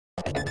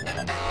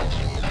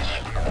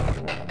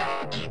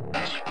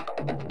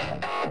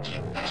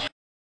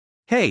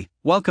Hey,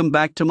 welcome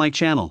back to my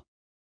channel.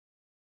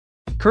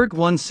 CURT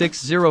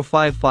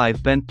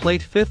 16055 bent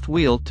plate fifth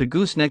wheel to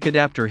gooseneck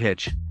adapter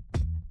hitch.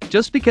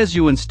 Just because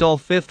you install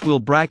fifth wheel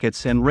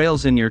brackets and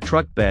rails in your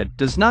truck bed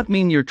does not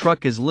mean your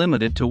truck is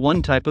limited to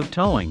one type of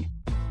towing.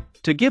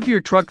 To give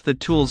your truck the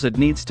tools it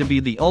needs to be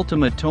the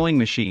ultimate towing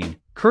machine,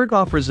 CURT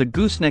offers a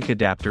gooseneck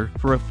adapter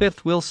for a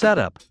fifth wheel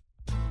setup.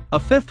 A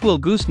fifth wheel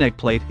gooseneck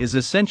plate is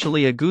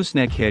essentially a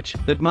gooseneck hitch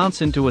that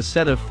mounts into a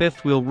set of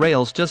fifth wheel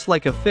rails just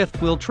like a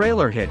fifth wheel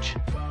trailer hitch.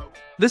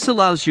 This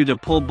allows you to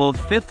pull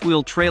both fifth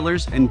wheel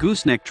trailers and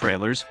gooseneck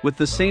trailers with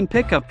the same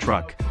pickup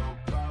truck.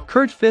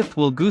 CURT fifth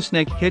wheel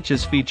gooseneck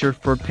hitches feature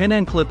for pin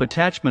and clip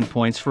attachment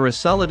points for a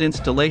solid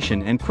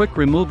installation and quick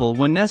removal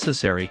when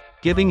necessary,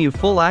 giving you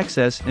full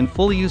access and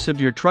full use of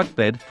your truck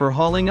bed for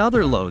hauling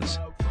other loads.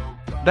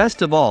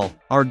 Best of all,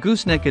 our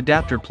gooseneck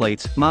adapter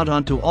plates mount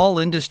onto all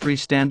industry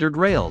standard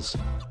rails.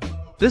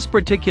 This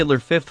particular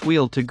fifth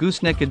wheel to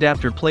gooseneck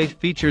adapter plate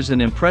features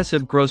an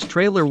impressive gross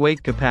trailer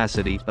weight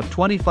capacity of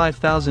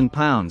 25,000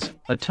 pounds,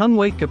 a ton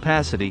weight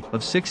capacity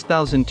of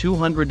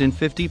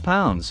 6,250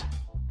 pounds,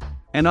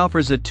 and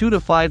offers a 2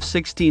 to 5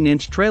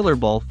 16-inch trailer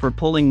ball for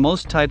pulling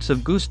most types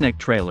of gooseneck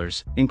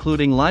trailers,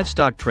 including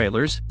livestock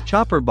trailers,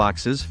 chopper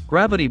boxes,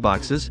 gravity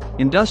boxes,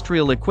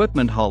 industrial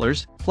equipment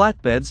haulers,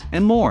 flatbeds,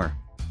 and more.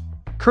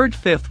 CURT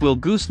fifth wheel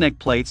gooseneck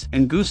plates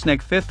and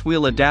gooseneck fifth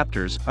wheel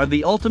adapters are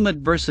the ultimate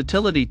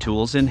versatility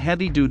tools in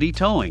heavy-duty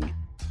towing.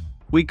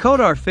 We coat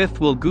our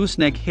fifth wheel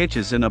gooseneck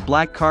hitches in a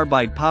black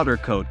carbide powder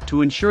coat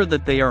to ensure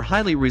that they are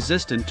highly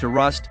resistant to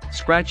rust,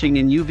 scratching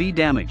and UV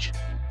damage.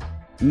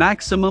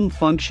 Maximum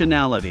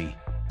functionality.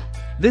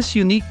 This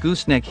unique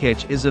gooseneck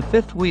hitch is a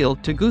fifth wheel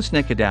to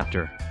gooseneck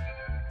adapter.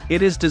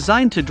 It is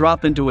designed to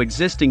drop into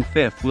existing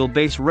fifth wheel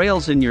base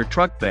rails in your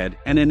truck bed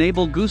and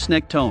enable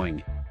gooseneck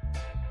towing.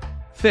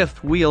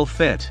 Fifth wheel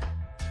fit.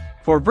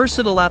 For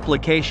versatile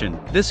application,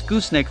 this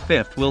gooseneck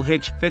fifth wheel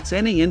hitch fits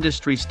any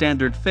industry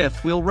standard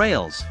fifth wheel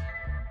rails.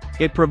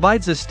 It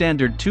provides a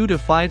standard 2 to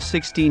 5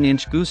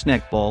 16-inch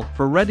gooseneck ball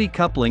for ready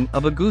coupling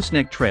of a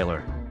gooseneck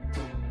trailer.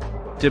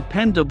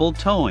 Dependable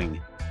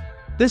towing.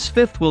 This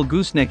fifth wheel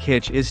gooseneck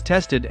hitch is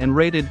tested and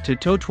rated to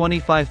tow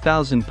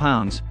 25,000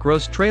 pounds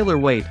gross trailer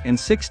weight and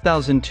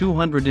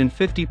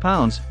 6,250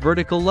 pounds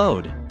vertical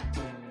load.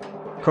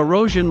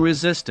 Corrosion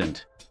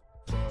resistant.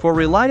 For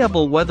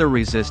reliable weather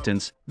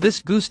resistance,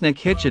 this gooseneck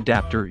hitch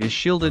adapter is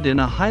shielded in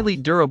a highly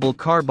durable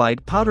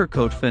carbide powder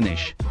coat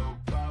finish.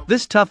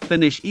 This tough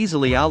finish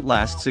easily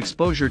outlasts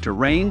exposure to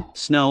rain,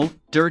 snow,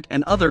 dirt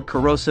and other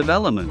corrosive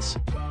elements.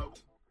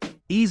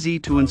 Easy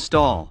to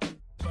install.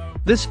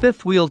 This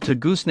fifth wheel to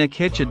gooseneck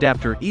hitch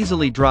adapter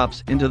easily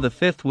drops into the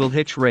fifth wheel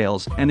hitch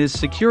rails and is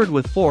secured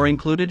with 4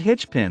 included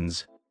hitch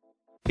pins.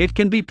 It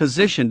can be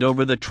positioned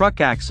over the truck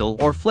axle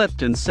or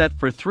flipped and set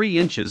for 3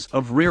 inches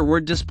of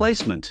rearward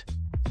displacement.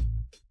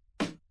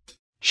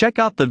 Check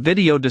out the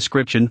video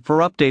description for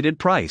updated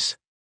price.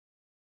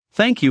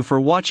 Thank you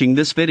for watching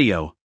this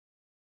video.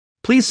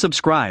 Please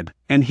subscribe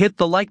and hit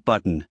the like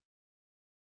button.